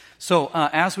So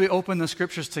as we open the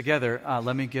scriptures together,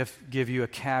 let me give you a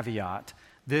caveat.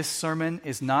 This sermon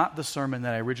is not the sermon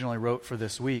that I originally wrote for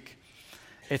this week.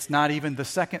 It's not even the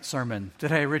second sermon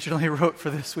that I originally wrote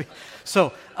for this week.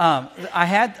 So I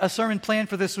had a sermon planned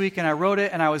for this week, and I wrote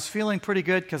it, and I was feeling pretty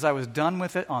good because I was done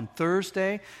with it on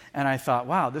Thursday, and I thought,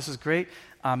 wow, this is great.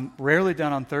 I'm rarely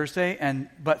done on Thursday,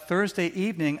 but Thursday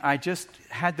evening, I just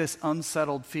had this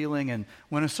unsettled feeling, and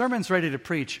when a sermon's ready to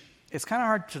preach, it's kind of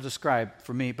hard to describe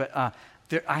for me, but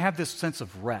I have this sense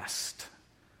of rest.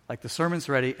 Like the sermon's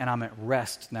ready, and I'm at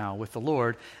rest now with the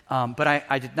Lord. But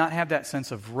I did not have that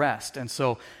sense of rest. And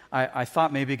so I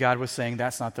thought maybe God was saying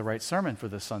that's not the right sermon for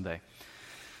this Sunday.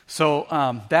 So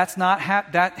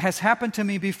that has happened to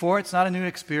me before. It's not a new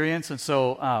experience. And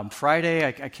so Friday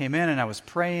I came in and I was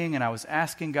praying and I was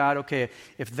asking God, okay,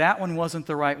 if that one wasn't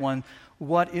the right one,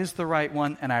 what is the right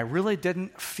one? And I really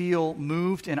didn't feel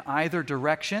moved in either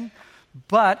direction.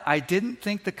 But I didn't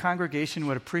think the congregation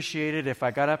would appreciate it if I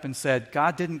got up and said,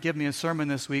 God didn't give me a sermon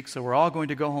this week, so we're all going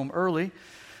to go home early.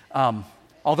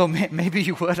 Although maybe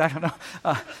you would, I don't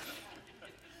know.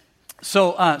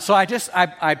 So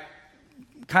I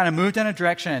kind of moved in a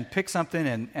direction and picked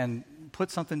something and put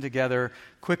something together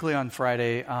quickly on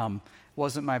Friday.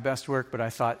 Wasn't my best work, but I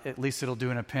thought at least it'll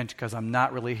do in a pinch because I'm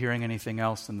not really hearing anything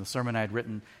else, and the sermon I'd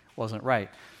written wasn't right.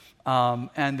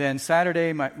 And then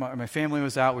Saturday, my family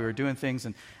was out. We were doing things,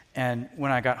 and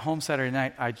when I got home Saturday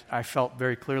night, I felt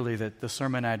very clearly that the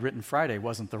sermon I'd written Friday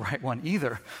wasn't the right one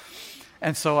either.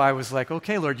 And so I was like,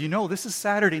 okay, Lord, this is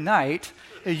Saturday night.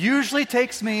 It usually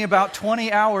takes me about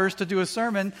 20 hours to do a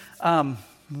sermon.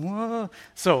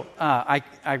 So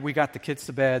we got the kids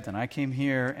to bed, and I came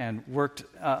here and worked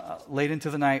late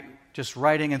into the night, just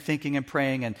writing and thinking and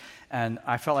praying, and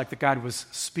I felt like that God was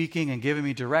speaking and giving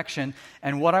me direction.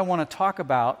 And what I want to talk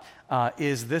about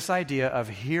is this idea of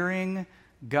hearing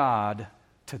God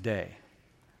today.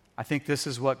 I think this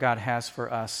is what God has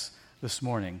for us this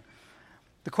morning.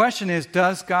 The question is,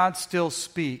 does God still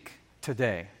speak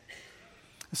today?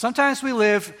 Sometimes we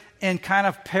live in kind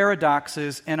of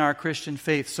paradoxes in our Christian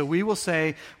faith. So we will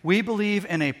say we believe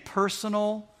in a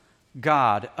personal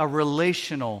God, a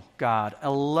relational God,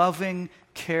 a loving,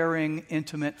 caring,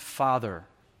 intimate Father.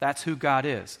 That's who God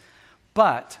is.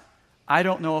 But I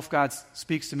don't know if God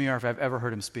speaks to me or if I've ever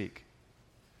heard him speak.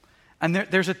 And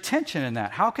there's a tension in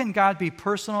that. How can God be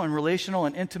personal and relational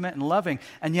and intimate and loving,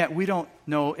 and yet we don't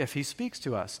know if he speaks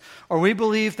to us? Or we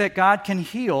believe that God can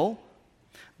heal,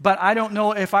 but I don't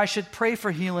know if I should pray for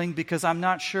healing because I'm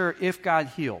not sure if God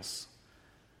heals.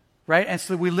 Right? And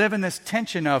so we live in this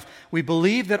tension of we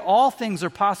believe that all things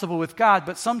are possible with God,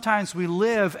 but sometimes we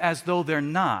live as though they're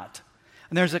not.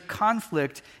 And there's a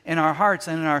conflict in our hearts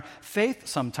and in our faith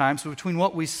sometimes between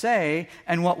what we say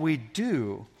and what we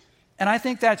do. And I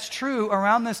think that's true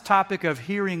around this topic of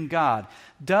hearing God.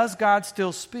 Does God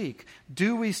still speak?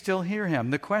 Do we still hear him?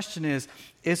 The question is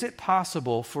it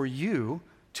possible for you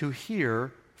to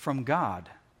hear from God?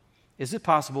 Is it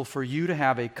possible for you to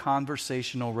have a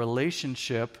conversational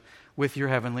relationship with your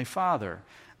Heavenly Father?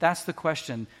 That's the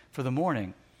question for the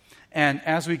morning. And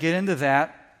as we get into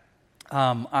that,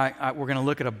 we're going to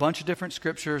look at a bunch of different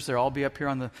scriptures. They'll all be up here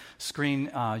on the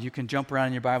screen. You can jump around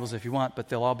in your Bibles if you want, but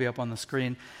they'll all be up on the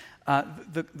screen.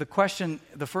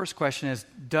 The first question is,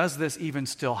 does this even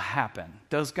still happen?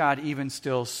 Does God even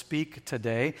still speak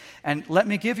today? And let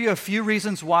me give you a few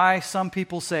reasons why some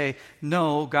people say,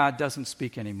 no, God doesn't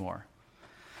speak anymore.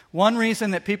 One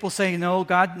reason that people say, no,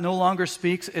 God no longer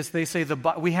speaks is they say,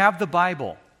 we have the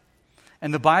Bible,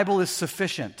 and the Bible is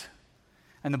sufficient,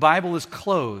 and the Bible is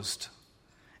closed.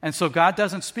 And so God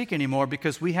doesn't speak anymore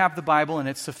because we have the Bible, and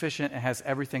it's sufficient, and has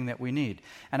everything that we need.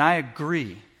 And I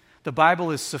agree. The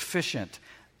Bible is sufficient.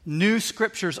 New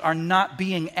scriptures are not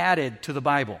being added to the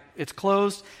Bible. It's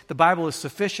closed. The Bible is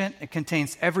sufficient. It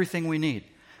contains everything we need.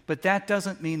 But that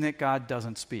doesn't mean that God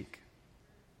doesn't speak.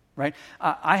 Right?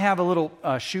 I have a little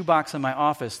shoebox in my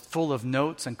office full of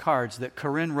notes and cards that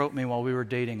Corinne wrote me while we were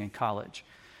dating in college.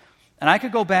 And I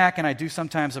could go back, and I do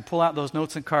sometimes, and pull out those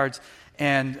notes and cards,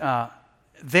 and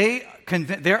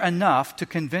they're enough to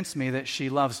convince me that she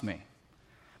loves me.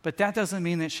 But that doesn't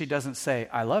mean that she doesn't say,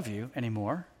 I love you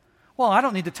anymore. Well, I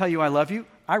don't need to tell you I love you.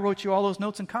 I wrote you all those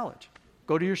notes in college.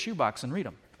 Go to your shoebox and read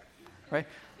them. Right?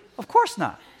 Of course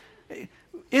not.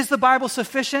 Is the Bible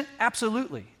sufficient?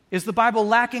 Absolutely. Is the Bible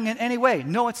lacking in any way?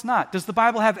 No, it's not. Does the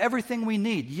Bible have everything we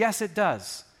need? Yes, it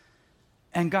does.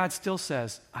 And God still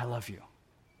says, I love you.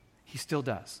 He still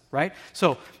does, right?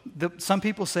 So some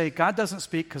people say God doesn't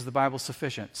speak because the Bible's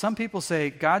sufficient. Some people say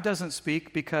God doesn't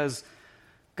speak because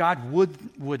God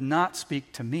would not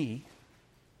speak to me.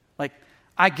 Like,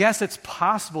 I guess it's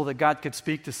possible that God could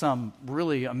speak to some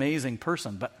really amazing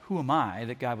person, but who am I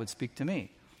that God would speak to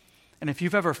me? And if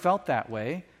you've ever felt that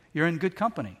way, you're in good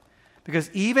company.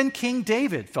 Because even King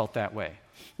David felt that way.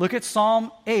 Look at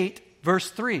Psalm 8,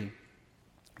 verse 3.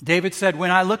 David said,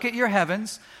 "When I look at your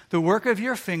heavens, the work of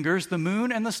your fingers, the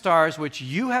moon and the stars which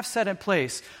you have set in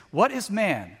place, what is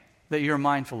man that you're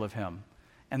mindful of him,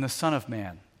 and the Son of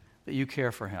Man that you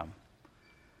care for him?"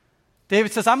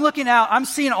 David says, I'm looking out, I'm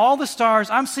seeing all the stars,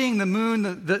 I'm seeing the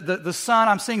moon, the sun,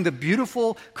 I'm seeing the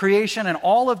beautiful creation and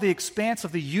all of the expanse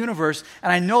of the universe, and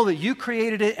I know that you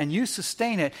created it and you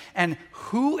sustain it, and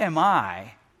who am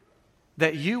I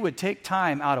that you would take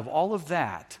time out of all of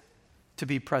that to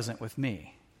be present with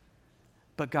me?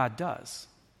 But God does.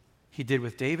 He did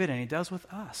with David and he does with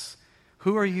us.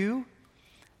 Who are you?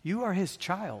 You are his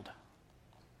child.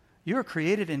 You are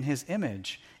created in his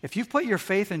image. If you've put your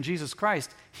faith in Jesus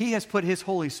Christ, he has put his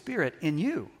Holy Spirit in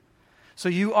you. So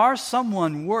you are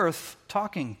someone worth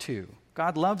talking to.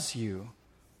 God loves you,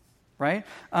 right?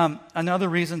 Another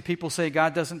reason people say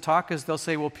God doesn't talk is they'll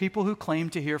say, well, people who claim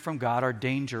to hear from God are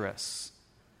dangerous.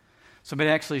 Somebody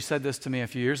actually said this to me a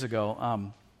few years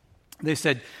ago. They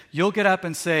said, you'll get up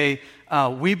and say,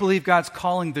 we believe God's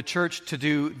calling the church to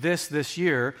do this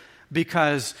year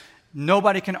because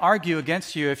nobody can argue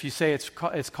against you if you say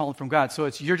it's called from God. So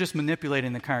you're just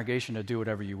manipulating the congregation to do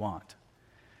whatever you want.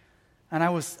 And I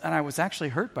was actually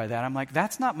hurt by that. I'm like,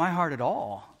 that's not my heart at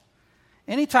all.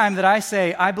 Anytime that I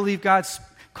say, I believe God's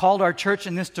called our church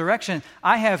in this direction,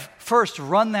 I have first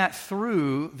run that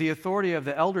through the authority of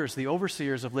the elders, the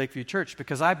overseers of Lakeview Church,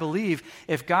 because I believe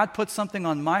if God puts something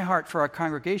on my heart for our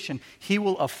congregation, he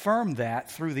will affirm that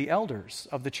through the elders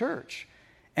of the church.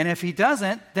 And if he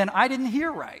doesn't, then I didn't hear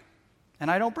right.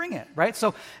 And I don't bring it, right?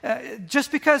 So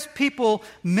just because people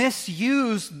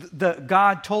misuse the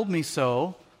God told me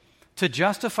so to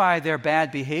justify their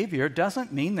bad behavior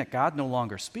doesn't mean that God no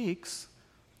longer speaks.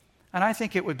 And I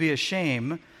think it would be a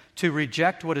shame to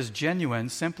reject what is genuine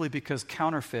simply because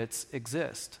counterfeits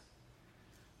exist.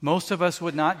 Most of us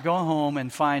would not go home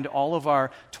and find all of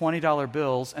our $20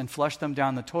 bills and flush them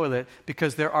down the toilet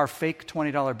because there are fake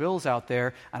 $20 bills out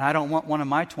there, and I don't want one of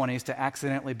my 20s to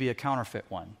accidentally be a counterfeit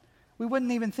one. We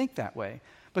wouldn't even think that way.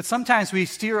 But sometimes we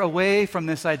steer away from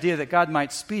this idea that God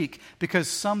might speak because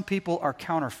some people are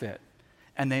counterfeit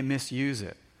and they misuse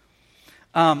it.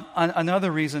 Another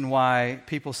reason why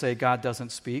people say God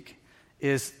doesn't speak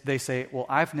is they say, well,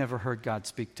 I've never heard God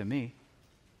speak to me.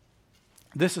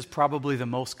 This is probably the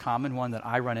most common one that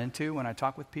I run into when I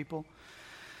talk with people.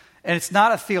 And it's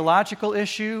not a theological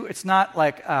issue. It's not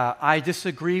like I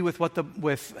disagree with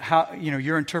how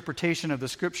your interpretation of the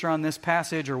scripture on this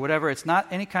passage or whatever. It's not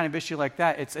any kind of issue like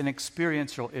that. It's an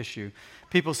experiential issue.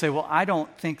 People say, well, I don't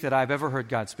think that I've ever heard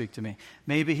God speak to me.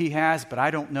 Maybe he has, but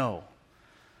I don't know.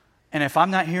 And if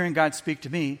I'm not hearing God speak to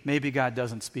me, maybe God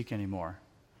doesn't speak anymore.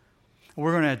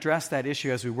 We're going to address that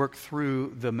issue as we work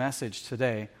through the message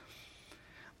today.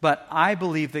 But I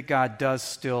believe that God does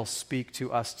still speak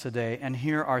to us today, and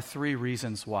here are 3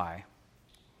 reasons why.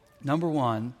 Number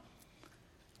 1,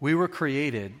 we were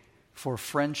created for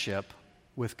friendship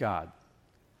with God.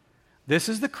 This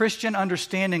is the Christian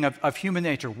understanding of human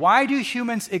nature. Why do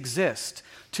humans exist?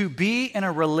 To be in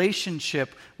a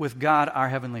relationship with God, our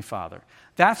Heavenly Father.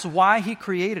 That's why he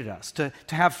created us, to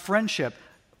have friendship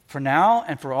for now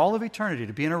and for all of eternity,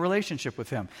 to be in a relationship with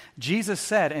him. Jesus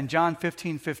said in John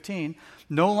 15:15,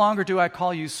 "No longer do I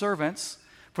call you servants,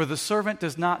 for the servant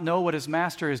does not know what his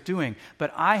master is doing,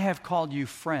 but I have called you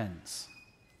friends.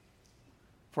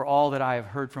 For all that I have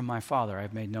heard from my Father, I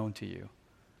have made known to you."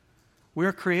 We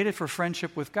are created for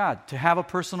friendship with God, to have a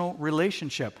personal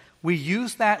relationship. We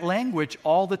use that language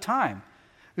all the time.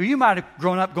 You might have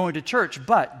grown up going to church,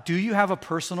 but do you have a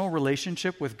personal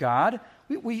relationship with God?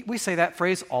 We say that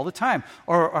phrase all the time.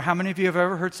 Or how many of you have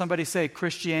ever heard somebody say,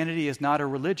 Christianity is not a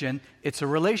religion, it's a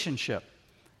relationship,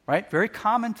 right? Very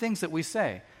common things that we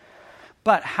say.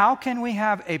 But how can we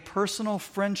have a personal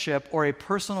friendship or a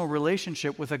personal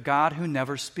relationship with a God who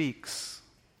never speaks?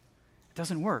 It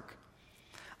doesn't work.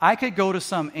 I could go to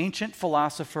some ancient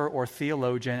philosopher or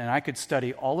theologian and I could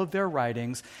study all of their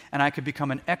writings and I could become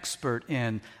an expert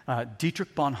in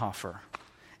Dietrich Bonhoeffer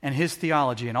and his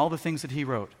theology and all the things that he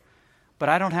wrote. But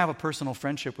I don't have a personal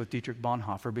friendship with Dietrich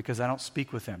Bonhoeffer because I don't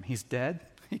speak with him. He's dead.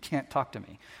 He can't talk to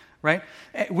me, right?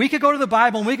 We could go to the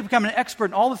Bible and we could become an expert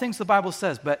in all the things the Bible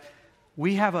says, but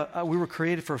we were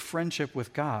created for friendship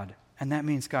with God, and that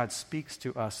means God speaks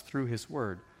to us through his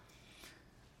word.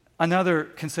 Another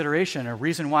consideration, a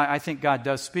reason why I think God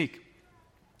does speak,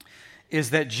 is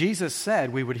that Jesus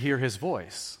said we would hear his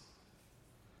voice.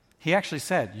 He actually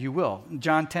said, you will.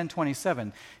 John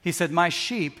 10:27, he said, my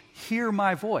sheep hear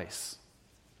my voice,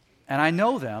 and I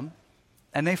know them,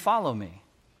 and they follow me.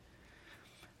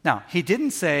 Now, he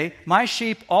didn't say, my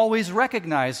sheep always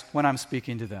recognize when I'm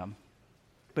speaking to them.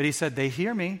 But he said, they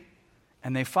hear me,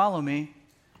 and they follow me,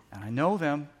 and I know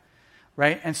them,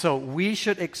 right? And so we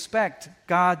should expect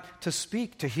God to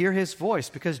speak, to hear his voice,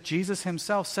 because Jesus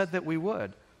himself said that we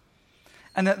would.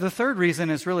 And the third reason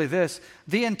is really this.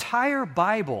 The entire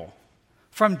Bible,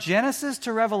 from Genesis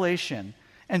to Revelation,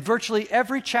 and virtually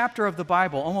every chapter of the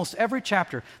Bible, almost every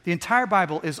chapter, the entire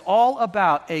Bible is all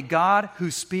about a God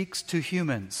who speaks to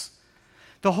humans.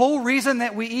 The whole reason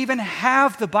that we even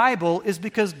have the Bible is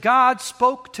because God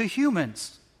spoke to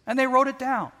humans, and they wrote it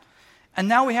down. And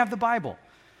now we have the Bible.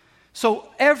 So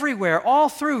everywhere, all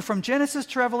through, from Genesis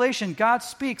to Revelation, God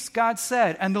speaks, God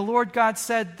said, and the Lord God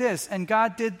said this, and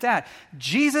God did that.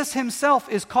 Jesus himself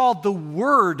is called the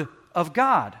Word of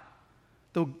God.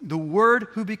 The Word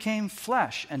who became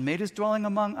flesh and made his dwelling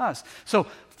among us. So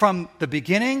from the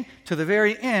beginning to the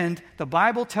very end, the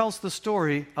Bible tells the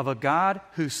story of a God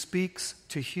who speaks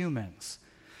to humans.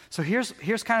 So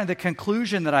here's kind of the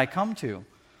conclusion that I come to.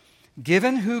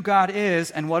 Given who God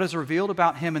is and what is revealed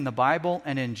about him in the Bible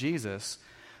and in Jesus,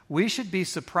 we should be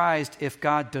surprised if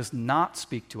God does not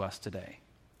speak to us today.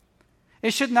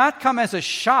 It should not come as a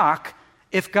shock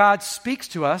if God speaks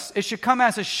to us. It should come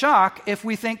as a shock if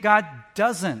we think God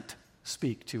doesn't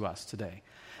speak to us today.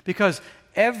 Because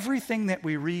everything that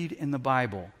we read in the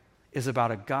Bible is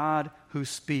about a God who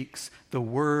speaks, the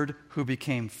Word who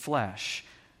became flesh,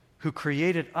 who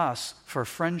created us for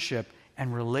friendship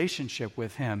and relationship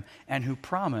with him, and who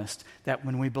promised that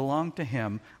when we belong to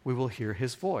him, we will hear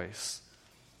his voice.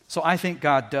 So I think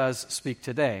God does speak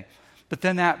today. But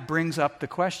then that brings up the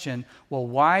question, well,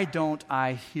 why don't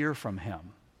I hear from him?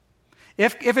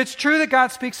 If it's true that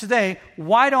God speaks today,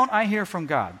 why don't I hear from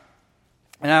God?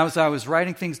 And as I was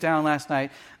writing things down last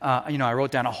night, I wrote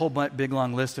down a whole big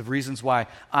long list of reasons why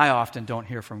I often don't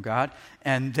hear from God.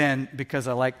 And then, because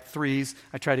I like threes,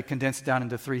 I try to condense it down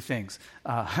into three things.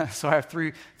 So I have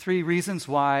three reasons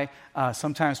why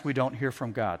sometimes we don't hear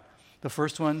from God. The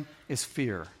first one is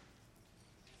fear.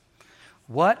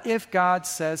 What if God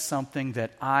says something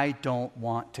that I don't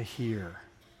want to hear?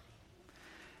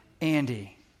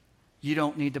 Andy, you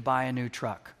don't need to buy a new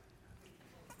truck.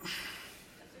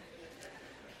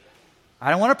 I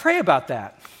don't want to pray about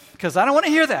that because I don't want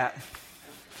to hear that.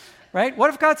 Right? What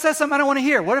if God says something I don't want to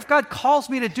hear? What if God calls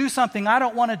me to do something I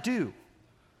don't want to do?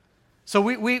 So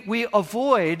we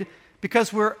avoid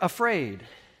because we're afraid.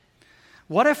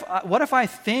 What if I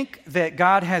think that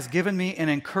God has given me an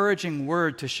encouraging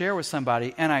word to share with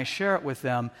somebody and I share it with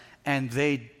them and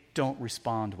they don't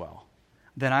respond well?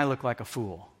 Then I look like a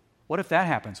fool. What if that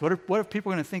happens? What if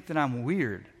people are going to think that I'm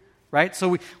weird? Right?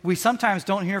 So we sometimes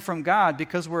don't hear from God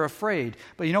because we're afraid.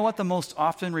 But you know what the most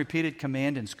often repeated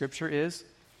command in Scripture is?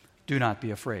 Do not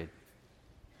be afraid.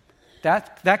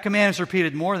 That command is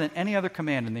repeated more than any other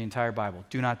command in the entire Bible.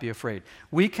 Do not be afraid.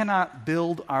 We cannot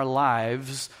build our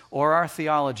lives or our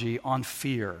theology on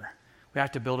fear. We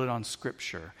have to build it on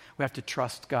Scripture. We have to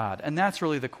trust God. And that's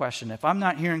really the question. If I'm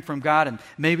not hearing from God, and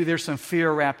maybe there's some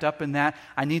fear wrapped up in that,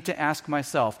 I need to ask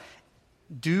myself,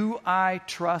 do I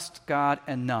trust God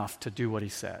enough to do what he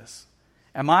says?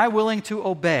 Am I willing to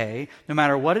obey no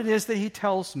matter what it is that he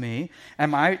tells me?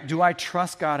 Do I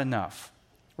trust God enough?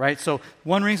 Right? So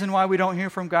one reason why we don't hear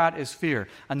from God is fear.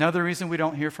 Another reason we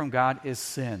don't hear from God is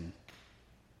sin.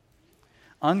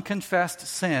 Unconfessed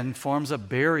sin forms a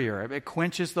barrier. It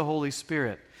quenches the Holy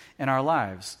Spirit in our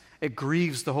lives. It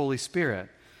grieves the Holy Spirit.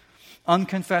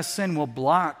 Unconfessed sin will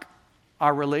block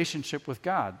our relationship with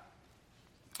God.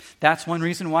 That's one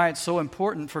reason why it's so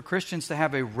important for Christians to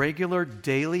have a regular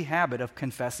daily habit of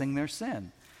confessing their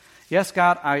sin. Yes,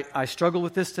 God, I struggled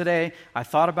with this today. I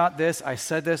thought about this. I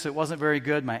said this. It wasn't very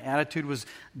good. My attitude was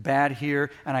bad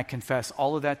here. And I confess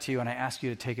all of that to you, and I ask you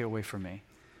to take it away from me.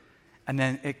 And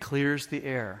then it clears the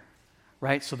air,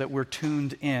 right? So that we're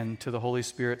tuned in to the Holy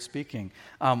Spirit speaking.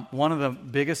 One of the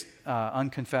biggest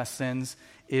unconfessed sins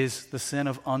is the sin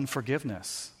of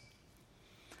unforgiveness.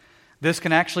 This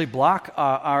can actually block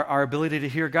our ability to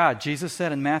hear God. Jesus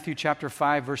said in Matthew chapter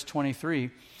 5, verse 23,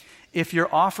 if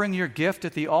you're offering your gift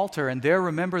at the altar and there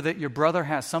remember that your brother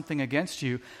has something against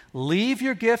you, leave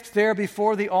your gift there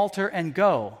before the altar and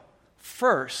go.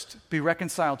 First, be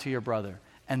reconciled to your brother,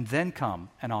 and then come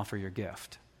and offer your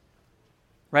gift.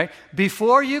 Right?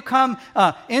 Before you come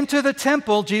into the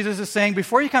temple, Jesus is saying,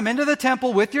 before you come into the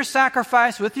temple with your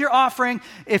sacrifice, with your offering,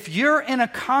 if you're in a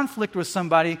conflict with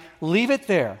somebody, leave it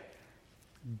there.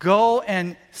 Go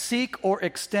and seek or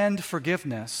extend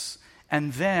forgiveness,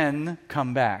 and then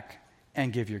come back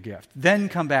and give your gift. Then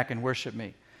come back and worship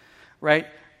me, right?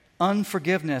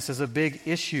 Unforgiveness is a big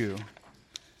issue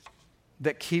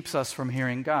that keeps us from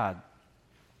hearing God.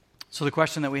 So the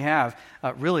question that we have,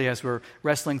 really, as we're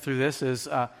wrestling through this is,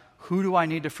 who do I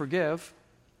need to forgive?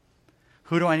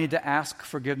 Who do I need to ask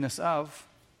forgiveness of?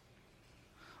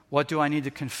 What do I need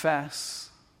to confess?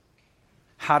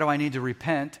 How do I need to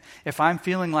repent? If I'm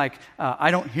feeling like I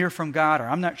don't hear from God, or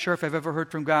I'm not sure if I've ever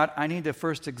heard from God, I need to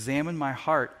first examine my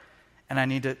heart, and I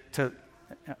need to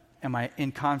am I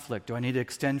in conflict? Do I need to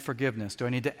extend forgiveness? Do I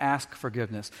need to ask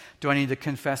forgiveness? Do I need to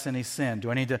confess any sin?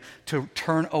 Do I need to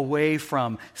turn away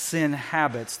from sin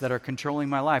habits that are controlling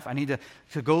my life? I need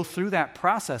to go through that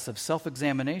process of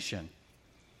self-examination.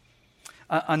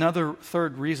 Another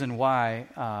third reason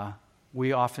why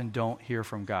we often don't hear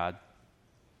from God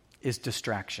is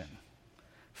distraction.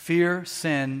 Fear,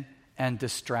 sin, and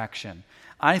distraction.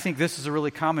 I think this is a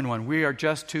really common one. We are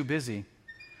just too busy.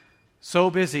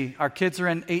 So busy. Our kids are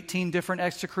in 18 different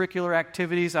extracurricular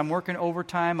activities. I'm working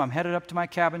overtime. I'm headed up to my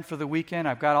cabin for the weekend.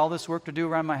 I've got all this work to do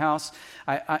around my house.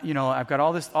 I've got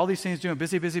all these things doing.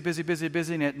 Busy.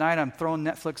 And at night, I'm throwing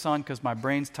Netflix on because my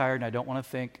brain's tired and I don't want to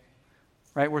think.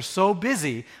 Right? We're so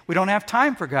busy, we don't have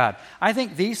time for God. I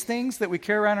think these things that we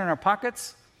carry around in our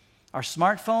pockets, our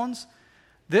smartphones,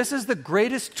 this is the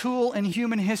greatest tool in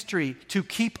human history to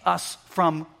keep us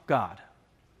from God.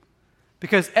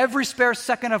 Because every spare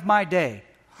second of my day,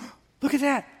 look at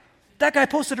that. That guy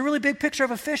posted a really big picture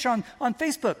of a fish on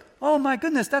Facebook. Oh my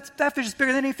goodness, that fish is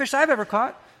bigger than any fish I've ever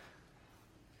caught.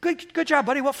 Good job,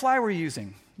 buddy. What fly were you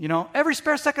using? Every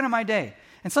spare second of my day.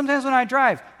 And sometimes when I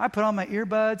drive, I put on my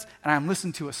earbuds and I'm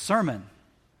listening to a sermon.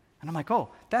 And I'm like, oh,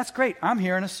 that's great. I'm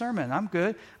hearing a sermon. I'm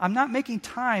good. I'm not making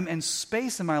time and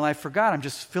space in my life for God. I'm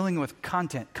just filling it with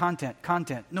content,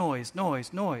 noise.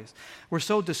 We're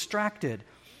so distracted.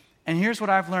 And here's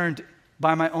what I've learned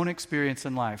by my own experience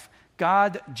in life.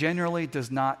 God generally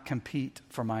does not compete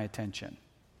for my attention.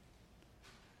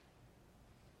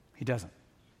 He doesn't.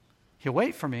 He'll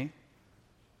wait for me.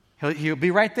 He'll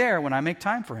be right there when I make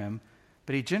time for him.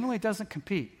 But he generally doesn't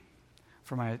compete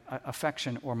for my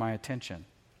affection or my attention.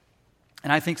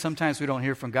 And I think sometimes we don't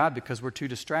hear from God because we're too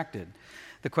distracted.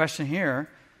 The question here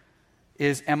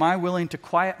is, am I willing to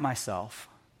quiet myself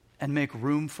and make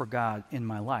room for God in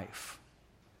my life?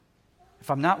 If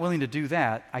I'm not willing to do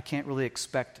that, I can't really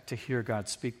expect to hear God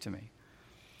speak to me.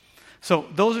 So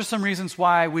those are some reasons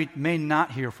why we may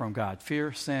not hear from God: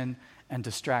 fear, sin, and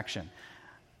distraction.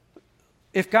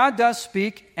 If God does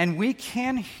speak and we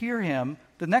can hear him,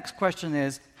 the next question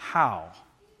is, how?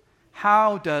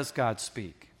 How does God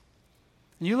speak?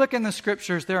 And you look in the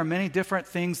scriptures, there are many different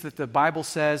things that the Bible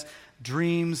says,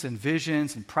 dreams and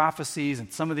visions and prophecies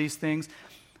and some of these things.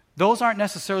 Those aren't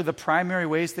necessarily the primary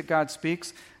ways that God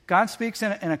speaks. God speaks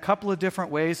in a couple of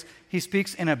different ways. He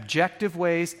speaks in objective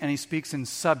ways and he speaks in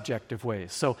subjective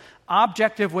ways. So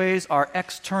objective ways are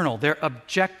external. They're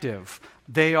objective.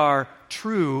 They are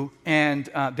true and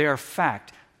they are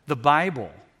fact. The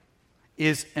Bible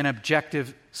is an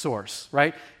objective source,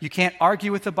 right? You can't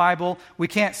argue with the Bible. We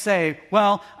can't say,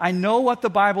 well, I know what the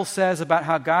Bible says about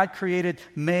how God created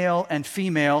male and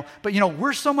female, but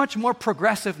we're so much more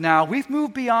progressive now. We've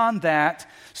moved beyond that,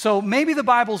 so maybe the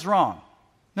Bible's wrong.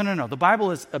 No. The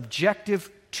Bible is objective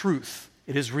truth.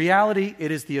 It is reality.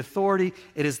 It is the authority.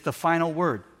 It is the final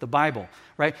word, the Bible,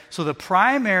 right? So the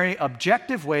primary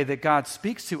objective way that God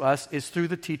speaks to us is through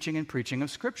the teaching and preaching of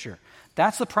Scripture.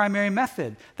 That's the primary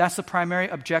method. That's the primary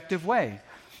objective way.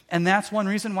 And that's one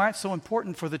reason why it's so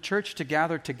important for the church to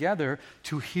gather together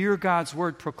to hear God's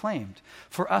word proclaimed,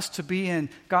 for us to be in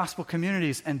gospel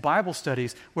communities and Bible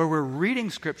studies where we're reading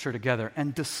Scripture together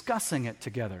and discussing it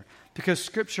together, because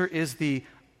Scripture is the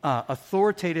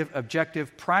authoritative,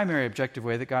 objective, primary objective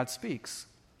way that God speaks.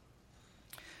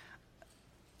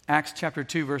 Acts chapter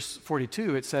 2, verse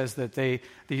 42, it says that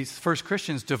these first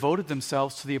Christians devoted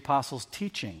themselves to the apostles'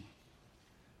 teaching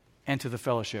and to the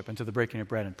fellowship and to the breaking of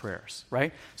bread and prayers,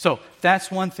 right? So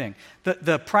that's one thing.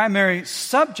 The primary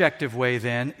subjective way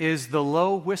then is the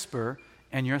low whisper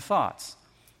in your thoughts.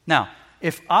 Now,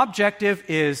 if objective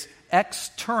is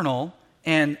external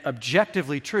and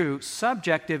objectively true,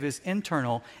 subjective is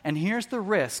internal, and here's the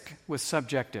risk with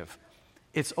subjective.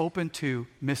 It's open to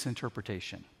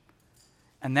misinterpretation.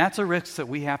 And that's a risk that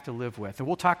we have to live with. And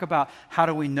we'll talk about how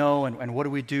do we know and what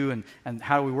do we do and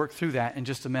how do we work through that in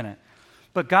just a minute.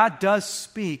 But God does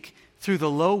speak through the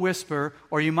low whisper,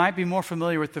 or you might be more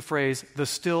familiar with the phrase, the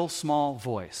still small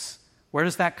voice. Where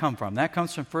does that come from? That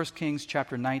comes from 1 Kings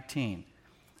chapter 19,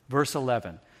 verse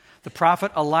 11. The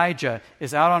prophet Elijah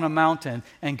is out on a mountain,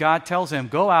 and God tells him,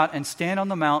 go out and stand on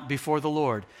the mount before the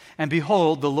Lord. And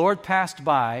behold, the Lord passed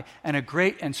by, and a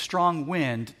great and strong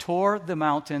wind tore the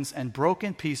mountains and broke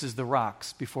in pieces the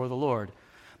rocks before the Lord.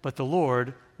 But the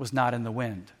Lord was not in the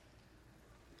wind.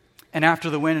 And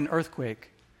after the wind, an earthquake,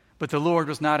 but the Lord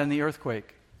was not in the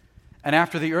earthquake. And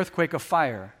after the earthquake, a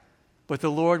fire, but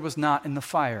the Lord was not in the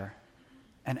fire.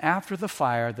 And after the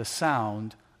fire, the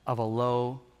sound of a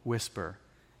low whisper.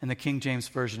 In the King James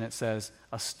Version, it says,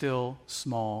 a still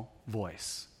small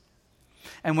voice.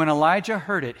 And when Elijah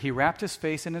heard it, he wrapped his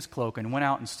face in his cloak and went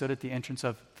out and stood at the entrance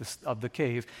of the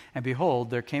cave. And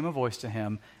behold, there came a voice to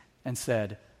him and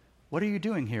said, what are you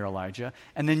doing here, Elijah?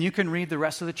 And then you can read the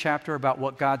rest of the chapter about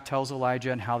what God tells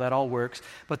Elijah and how that all works.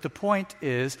 But the point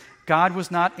is, God was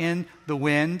not in the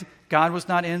wind. God was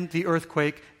not in the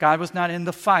earthquake. God was not in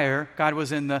the fire. God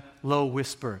was in the low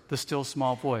whisper, the still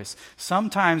small voice.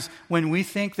 Sometimes when we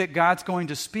think that God's going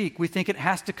to speak, we think it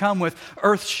has to come with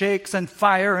earth shakes and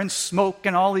fire and smoke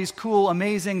and all these cool,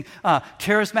 amazing,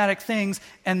 charismatic things.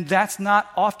 And that's not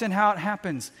often how it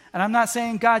happens. And I'm not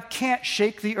saying God can't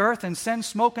shake the earth and send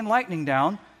smoke and lightning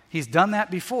down. He's done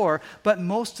that before. But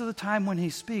most of the time when he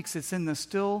speaks, it's in the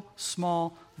still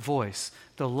small voice,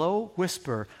 the low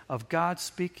whisper of God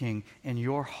speaking in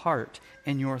your heart,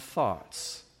 in your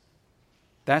thoughts.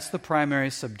 That's the primary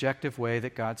subjective way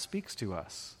that God speaks to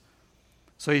us.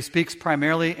 So he speaks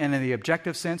primarily in the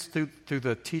objective sense through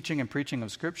the teaching and preaching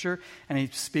of Scripture, and he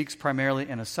speaks primarily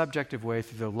in a subjective way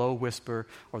through the low whisper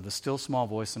or the still small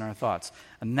voice in our thoughts.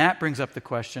 And that brings up the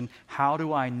question, how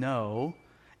do I know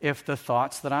if the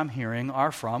thoughts that I'm hearing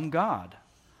are from God?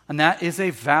 And that is a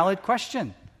valid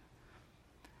question.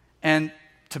 And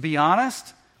to be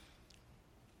honest,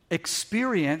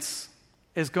 experience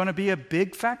is going to be a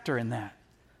big factor in that.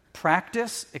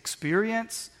 Practice,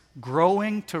 experience,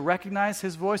 growing to recognize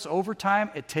his voice over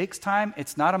time. It takes time.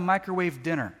 It's not a microwave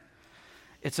dinner.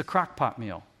 It's a crock pot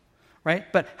meal,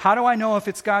 right? But how do I know if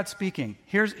it's God speaking?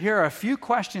 Here are a few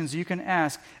questions you can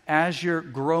ask as you're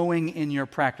growing in your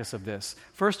practice of this.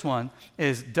 First one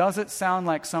is, does it sound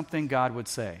like something God would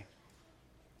say?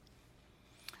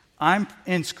 I'm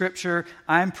in Scripture,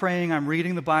 I'm praying, I'm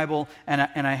reading the Bible, and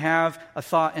I have a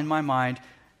thought in my mind.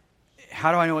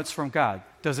 How do I know it's from God?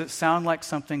 Does it sound like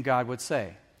something God would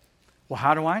say? Well,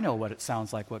 how do I know what it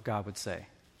sounds like, what God would say?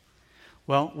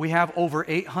 Well, we have over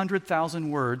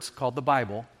 800,000 words called the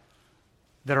Bible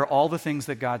that are all the things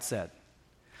that God said.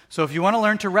 So if you want to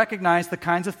learn to recognize the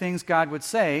kinds of things God would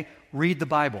say, read the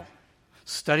Bible.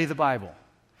 Study the Bible.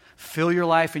 Fill your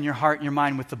life and your heart and your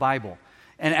mind with the Bible.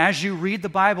 And as you read the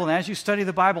Bible, and as you study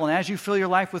the Bible, and as you fill your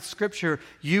life with Scripture,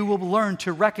 you will learn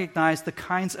to recognize the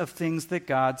kinds of things that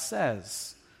God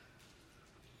says.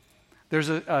 There's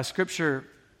a Scripture,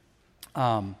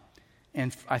 and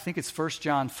I think it's 1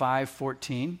 John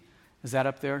 5:14. Is that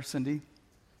up there, Cindy?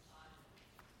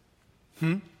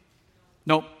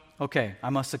 Nope. Okay, I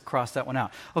must have crossed that one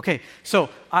out. Okay, so,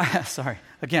 sorry.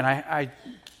 Again, I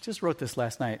just wrote this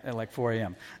last night at like 4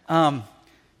 a.m.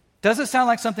 Does it sound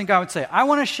like something God would say? I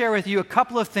want to share with you a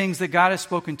couple of things that God has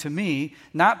spoken to me,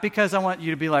 not because I want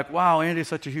you to be like, wow, Andy's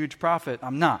such a huge prophet.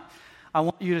 I'm not. I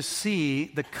want you to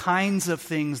see the kinds of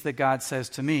things that God says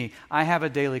to me. I have a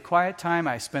daily quiet time.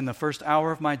 I spend the first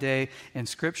hour of my day in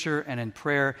Scripture and in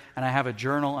prayer, and I have a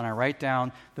journal, and I write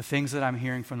down the things that I'm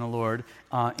hearing from the Lord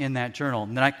in that journal.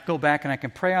 And then I can go back and I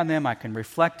can pray on them. I can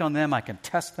reflect on them. I can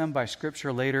test them by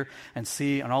Scripture later and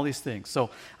see on all these things. So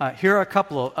here are a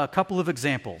couple of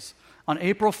examples. On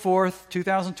April 4th,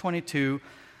 2022,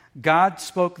 God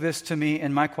spoke this to me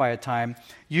in my quiet time.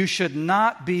 You should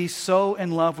not be so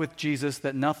in love with Jesus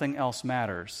that nothing else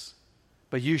matters.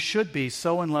 But you should be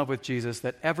so in love with Jesus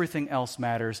that everything else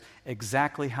matters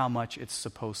exactly how much it's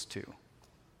supposed to.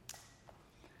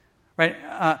 Right?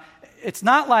 It's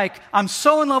not like I'm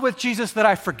so in love with Jesus that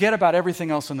I forget about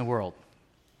everything else in the world.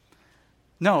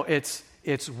 No, it's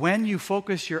when you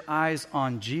focus your eyes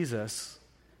on Jesus,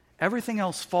 everything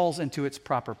else falls into its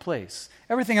proper place.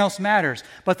 Everything else matters.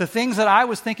 But the things that I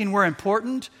was thinking were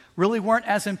important really weren't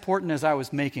as important as I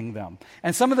was making them.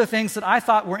 And some of the things that I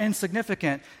thought were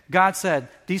insignificant, God said,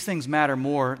 these things matter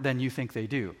more than you think they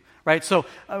do. Right? So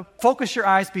focus your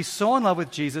eyes, be so in love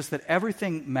with Jesus that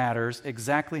everything matters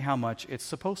exactly how much it's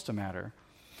supposed to matter.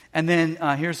 And then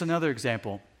here's another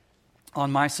example.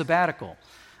 On my sabbatical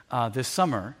this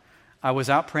summer, I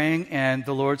was out praying, and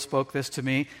the Lord spoke this to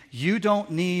me. You don't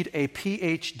need a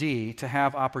PhD to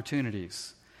have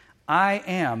opportunities. I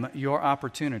am your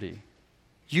opportunity.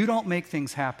 You don't make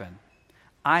things happen.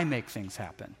 I make things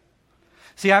happen.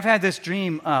 See, I've had this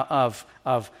dream of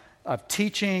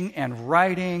teaching and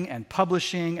writing and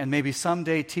publishing and maybe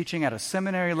someday teaching at a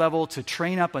seminary level to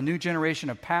train up a new generation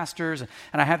of pastors.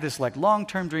 And I have this like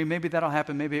long-term dream. Maybe that'll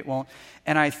happen, maybe it won't.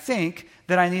 And I think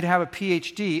that I need to have a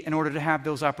PhD in order to have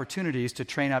those opportunities to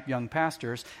train up young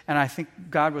pastors. And I think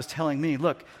God was telling me,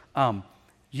 look,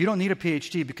 you don't need a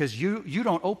PhD because you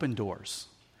don't open doors.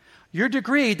 Your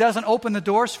degree doesn't open the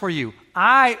doors for you.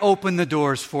 I open the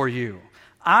doors for you.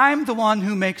 I'm the one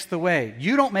who makes the way.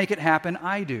 You don't make it happen,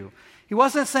 I do. He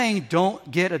wasn't saying don't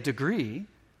get a degree.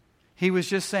 He was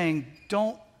just saying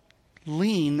don't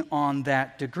lean on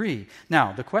that degree.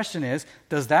 Now, the question is,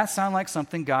 does that sound like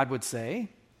something God would say?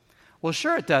 Well,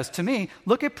 sure it does to me.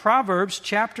 Look at Proverbs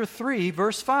chapter 3,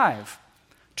 verse 5.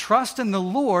 Trust in the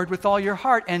Lord with all your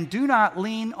heart and do not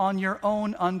lean on your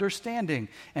own understanding.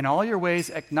 In all your ways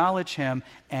acknowledge him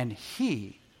and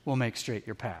he will make straight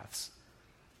your paths.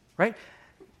 Right?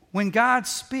 When God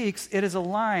speaks, it is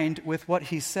aligned with what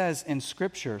he says in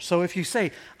Scripture. So if you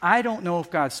say, I don't know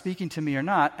if God's speaking to me or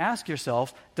not, ask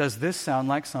yourself, does this sound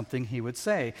like something he would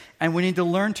say? And we need to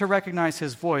learn to recognize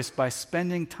his voice by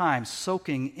spending time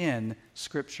soaking in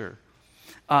Scripture.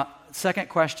 Second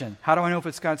question, how do I know if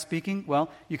it's God speaking? Well,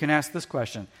 you can ask this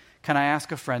question. Can I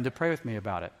ask a friend to pray with me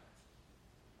about it?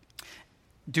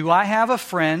 Do I have a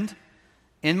friend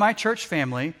in my church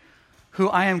family who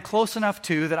I am close enough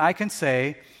to that I can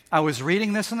say, I was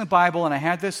reading this in the Bible and I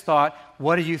had this thought,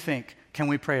 what do you think? Can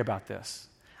we pray about this?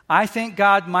 I think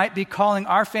God might be calling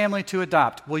our family to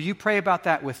adopt. Will you pray about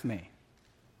that with me?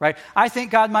 Right? I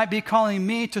think God might be calling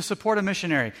me to support a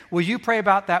missionary. Will you pray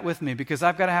about that with me? Because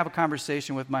I've got to have a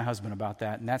conversation with my husband about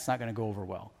that, and that's not going to go over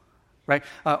well. Right?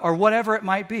 Or whatever it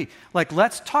might be. Like,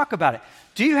 let's talk about it.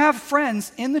 Do you have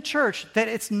friends in the church that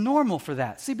it's normal for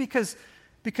that? See, because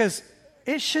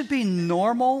it should be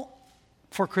normal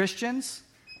for Christians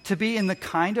to be in the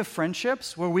kind of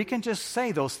friendships where we can just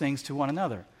say those things to one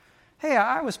another. Hey,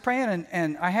 I was praying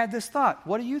and I had this thought.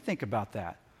 What do you think about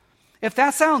that? If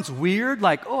that sounds weird,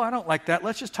 like, oh, I don't like that,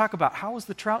 let's just talk about how was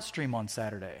the trout stream on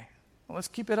Saturday? Well, let's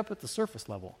keep it up at the surface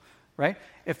level, right?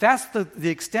 If that's the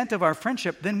extent of our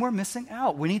friendship, then we're missing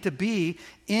out. We need to be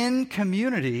in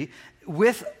community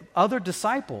with other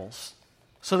disciples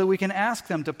so that we can ask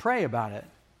them to pray about it.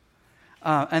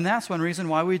 And that's one reason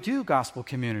why we do gospel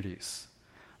communities.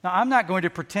 Now, I'm not going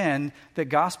to pretend that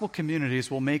gospel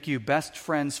communities will make you best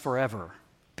friends forever,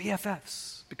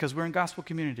 BFFs, because we're in gospel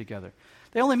community together.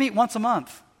 They only meet once a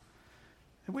month.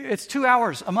 It's 2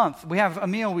 hours a month. We have a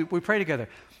meal, we pray together.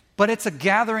 But it's a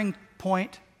gathering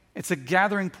point. It's a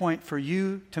gathering point for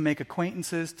you to make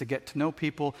acquaintances, to get to know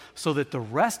people, so that the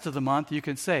rest of the month you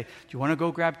can say, do you want to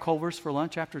go grab Culver's for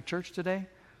lunch after church today?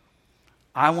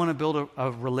 I want to build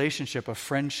a relationship, a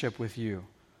friendship with you,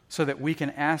 so that we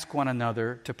can ask one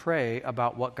another to pray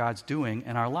about what God's doing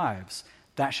in our lives.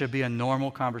 That should be a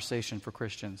normal conversation for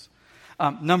Christians.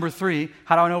 Number 3,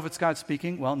 how do I know if it's God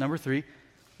speaking? Well, number 3,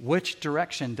 which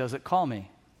direction does it call me?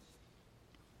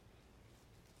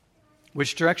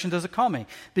 Which direction does it call me?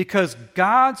 Because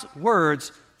God's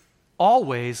words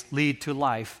always lead to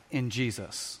life in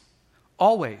Jesus.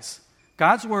 Always.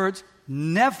 God's words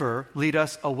never lead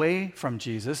us away from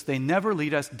Jesus. They never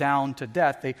lead us down to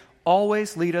death. They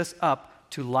always lead us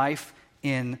up to life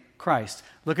in Christ.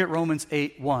 Look at Romans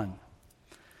 8:1.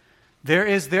 There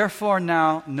is therefore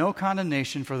now no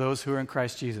condemnation for those who are in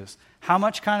Christ Jesus. How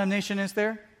much condemnation is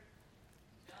there?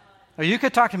 Or you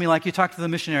could talk to me like you talked to the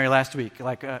missionary last week.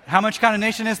 Like, how much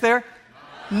condemnation is there?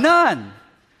 None.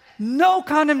 No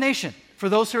condemnation for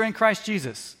those who are in Christ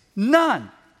Jesus.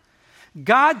 None.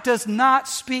 God does not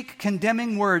speak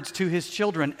condemning words to his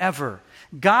children ever.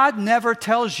 God never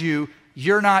tells you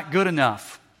you're not good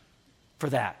enough for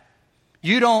that.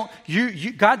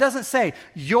 God doesn't say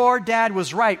your dad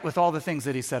was right with all the things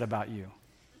that he said about you.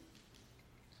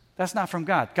 That's not from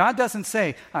God. God doesn't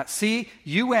say, see,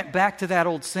 you went back to that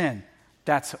old sin.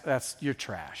 That's your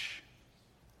trash.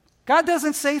 God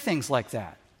doesn't say things like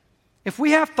that. If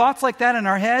we have thoughts like that in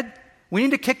our head, we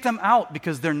need to kick them out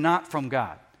because they're not from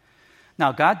God.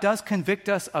 Now, God does convict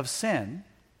us of sin.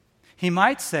 He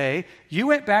might say, you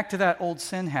went back to that old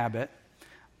sin habit,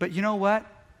 but you know what?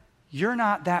 You're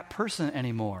not that person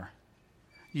anymore.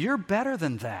 You're better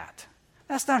than that.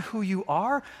 That's not who you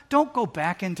are. Don't go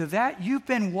back into that. You've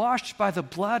been washed by the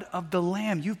blood of the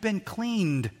Lamb. You've been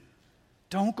cleaned.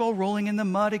 Don't go rolling in the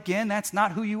mud again. That's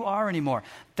not who you are anymore.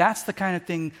 That's the kind of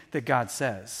thing that God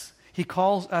says. He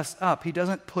calls us up. He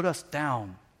doesn't put us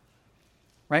down.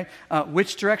 Right?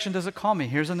 Which direction does it call me?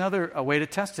 Here's another way to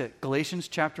test it. Galatians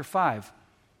chapter 5,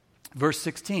 verse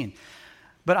 16.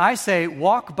 But I say,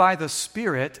 walk by the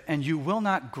Spirit, and you will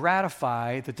not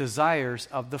gratify the desires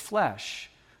of the flesh.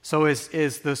 So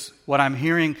is this what I'm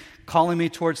hearing calling me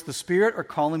towards the Spirit or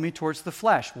calling me towards the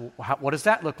flesh? What does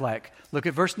that look like? Look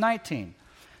at verse 19.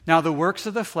 Now the works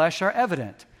of the flesh are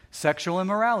evident: sexual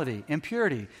immorality,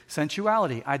 impurity,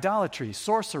 sensuality, idolatry,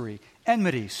 sorcery,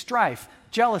 enmity, strife,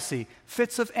 jealousy,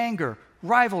 fits of anger,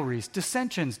 rivalries,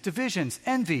 dissensions, divisions,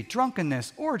 envy,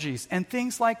 drunkenness, orgies, and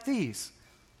things like these.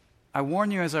 I warn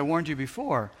you, as I warned you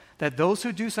before, that those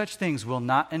who do such things will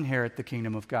not inherit the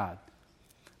kingdom of God.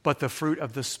 But the fruit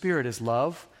of the Spirit is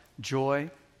love,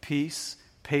 joy, peace,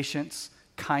 patience,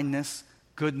 kindness,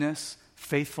 goodness,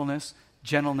 faithfulness,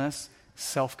 gentleness,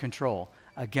 self-control.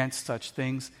 Against such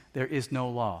things there is no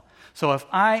law. So if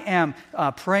I am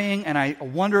praying and I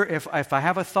wonder if I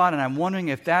have a thought and I'm wondering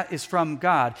if that is from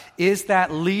God, is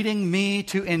that leading me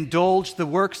to indulge the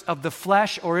works of the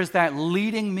flesh, or is that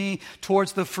leading me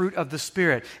towards the fruit of the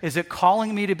Spirit? Is it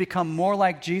calling me to become more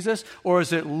like Jesus, or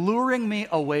is it luring me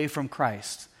away from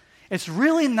Christ? It's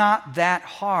really not that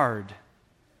hard.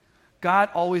 God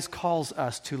always calls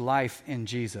us to life in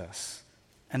Jesus.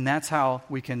 And that's how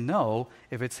we can know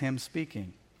if it's Him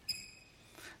speaking.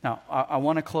 Now, I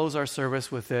want to close our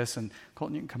service with this, and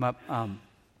Colton, you can come up.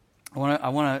 I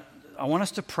want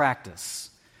us to practice,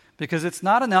 because it's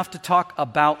not enough to talk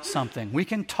about something. We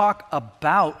can talk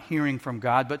about hearing from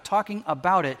God, but talking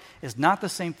about it is not the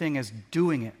same thing as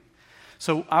doing it.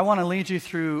 So I want to lead you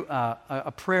through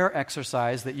a prayer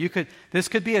exercise that this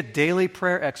could be a daily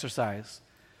prayer exercise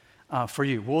for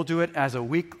you. We'll do it as a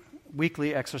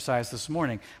weekly exercise this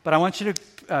morning. But I want you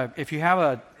to, if you have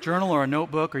a journal or a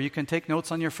notebook, or you can take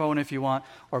notes on your phone if you want,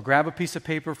 or grab a piece of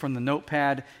paper from the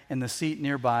notepad in the seat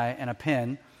nearby and a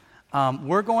pen.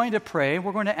 We're going to pray.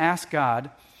 We're going to ask God,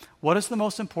 what is the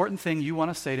most important thing you want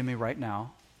to say to me right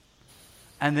now?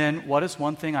 And then, what is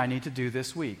one thing I need to do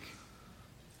this week?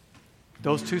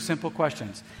 Those two simple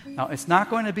questions. Now, it's not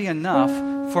going to be enough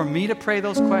for me to pray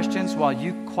those questions while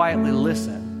you quietly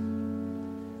listen.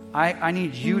 I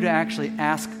need you to actually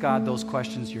ask God those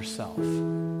questions yourself.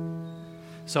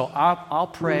 So I'll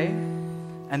pray,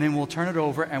 and then we'll turn it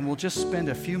over, and we'll just spend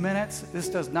a few minutes. This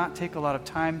does not take a lot of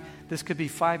time. This could be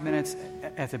 5 minutes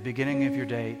at the beginning of your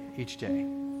day, each day.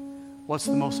 What's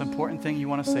the most important thing you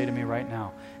want to say to me right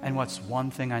now? And what's one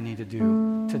thing I need to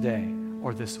do today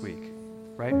or this week?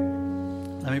 Right?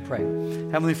 Let me pray.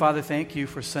 Heavenly Father, thank you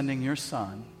for sending your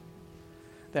Son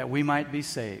that we might be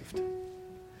saved.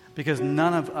 Because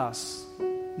none of us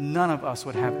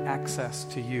would have access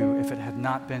to you if it had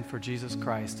not been for Jesus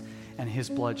Christ and His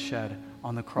blood shed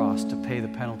on the cross to pay the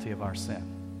penalty of our sin.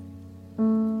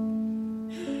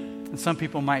 And some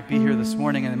people might be here this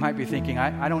morning and they might be thinking,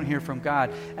 I don't hear from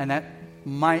God. And that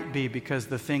might be because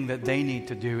the thing that they need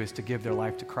to do is to give their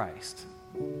life to Christ.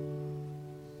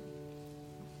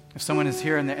 If someone is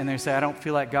here and they say, I don't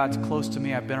feel like God's close to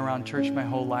me, I've been around church my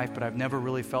whole life, but I've never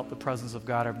really felt the presence of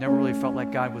God, I've never really felt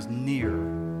like God was near,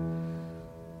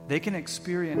 they can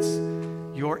experience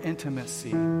your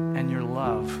intimacy and your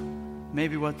love.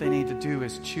 Maybe what they need to do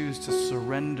is choose to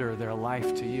surrender their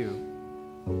life to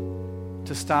you,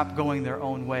 to stop going their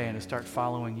own way and to start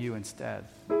following you instead.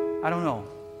 I don't know.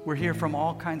 We're here from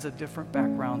all kinds of different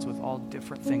backgrounds with all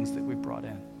different things that we brought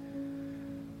in.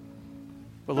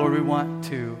 But Lord, we want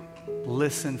to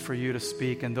listen for you to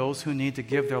speak, and those who need to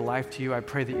give their life to you, I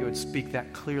pray that you would speak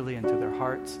that clearly into their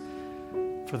hearts.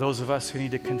 For those of us who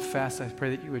need to confess, I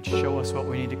pray that you would show us what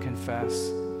we need to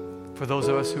confess. For those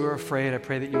of us who are afraid, I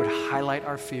pray that you would highlight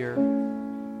our fear,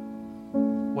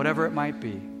 whatever it might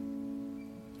be,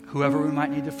 whoever we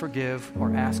might need to forgive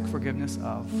or ask forgiveness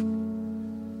of,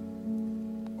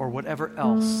 or whatever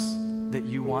else that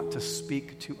you want to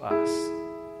speak to us.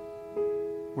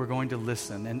 We're going to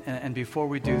listen. And before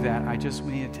we do that,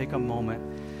 we need to take a moment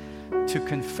to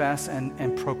confess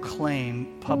and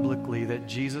proclaim publicly that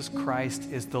Jesus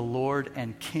Christ is the Lord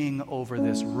and King over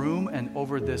this room and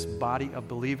over this body of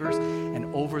believers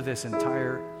and over this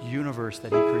entire universe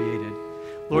that He created.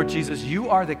 Lord Jesus, you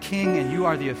are the King and you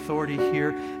are the authority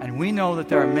here, and we know that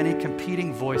there are many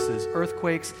competing voices,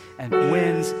 earthquakes and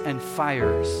winds and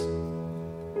fires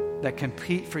that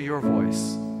compete for your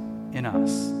voice in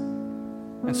us.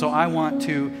 And so I want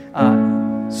to,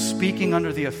 speaking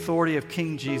under the authority of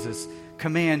King Jesus,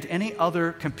 command any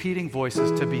other competing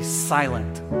voices to be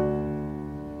silent.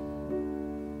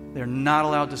 They're not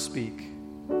allowed to speak,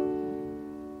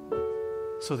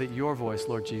 so that your voice,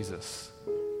 Lord Jesus,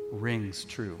 rings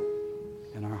true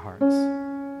in our hearts.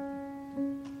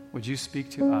 Would you speak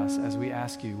to us as we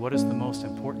ask you, what is the most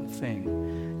important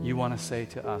thing you want to say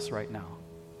to us right now?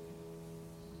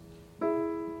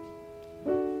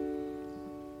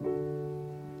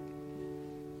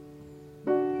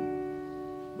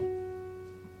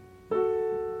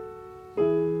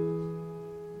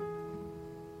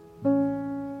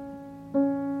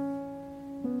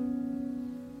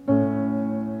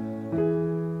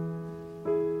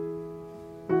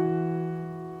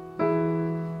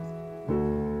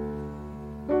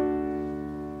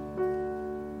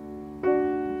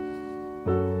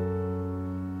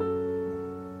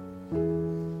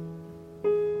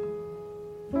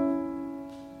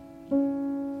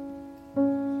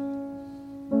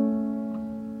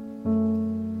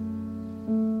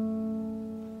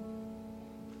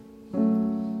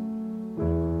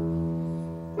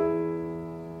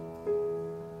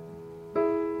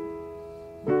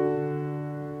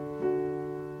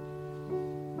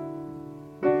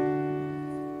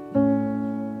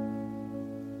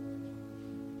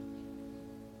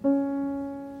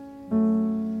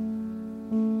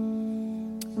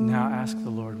 ask the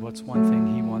Lord what's one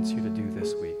thing He wants you to do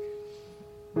this week.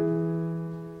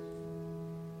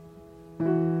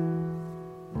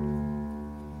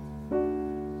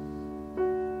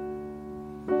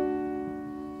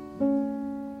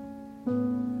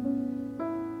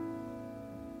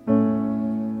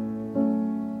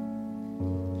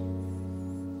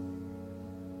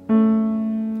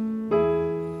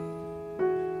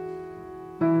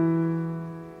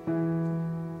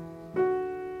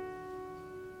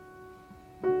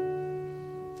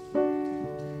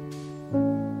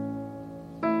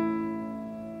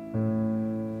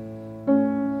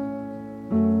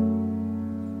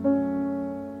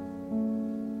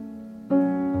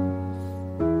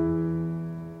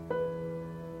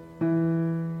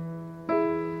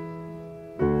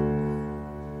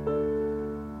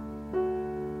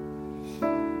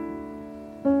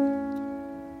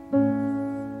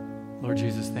 Lord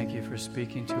Jesus, thank you for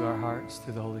speaking to our hearts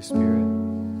through the Holy Spirit,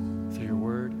 through your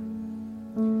word.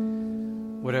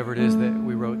 Whatever it is that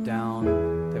we wrote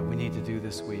down that we need to do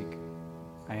this week,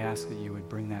 I ask that you would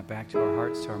bring that back to our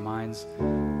hearts, to our minds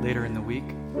later in the week.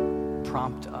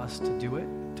 Prompt us to do it,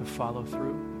 to follow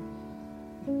through.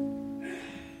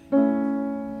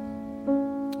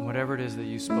 Whatever it is that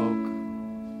you spoke,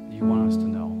 that you want us to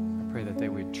know, I pray that they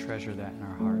would treasure that in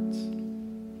our hearts.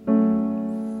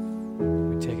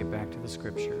 Take it back to the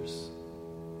Scriptures,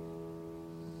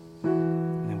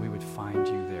 and then we would find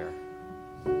you there.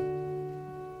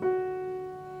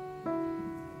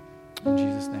 In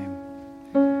Jesus' name,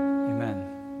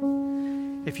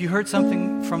 amen. If you heard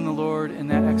something from the Lord in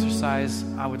that exercise,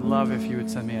 I would love if you would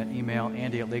send me an email,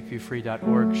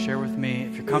 andy@lakeview.org. Share with me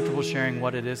if you're comfortable sharing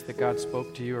what it is that God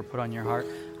spoke to you or put on your heart.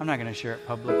 I'm not going to share it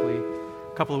publicly.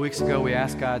 A couple of weeks ago, we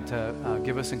asked God to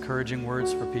give us encouraging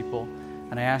words for people.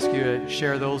 And I ask you to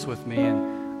share those with me.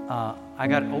 And I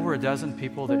got over a dozen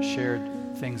people that shared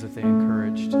things that they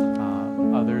encouraged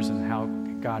others and how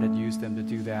God had used them to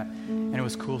do that. And it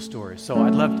was cool stories. So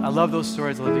I love those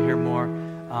stories. I'd love to hear more.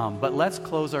 But let's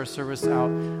close our service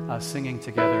out singing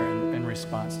together in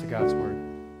response to God's word.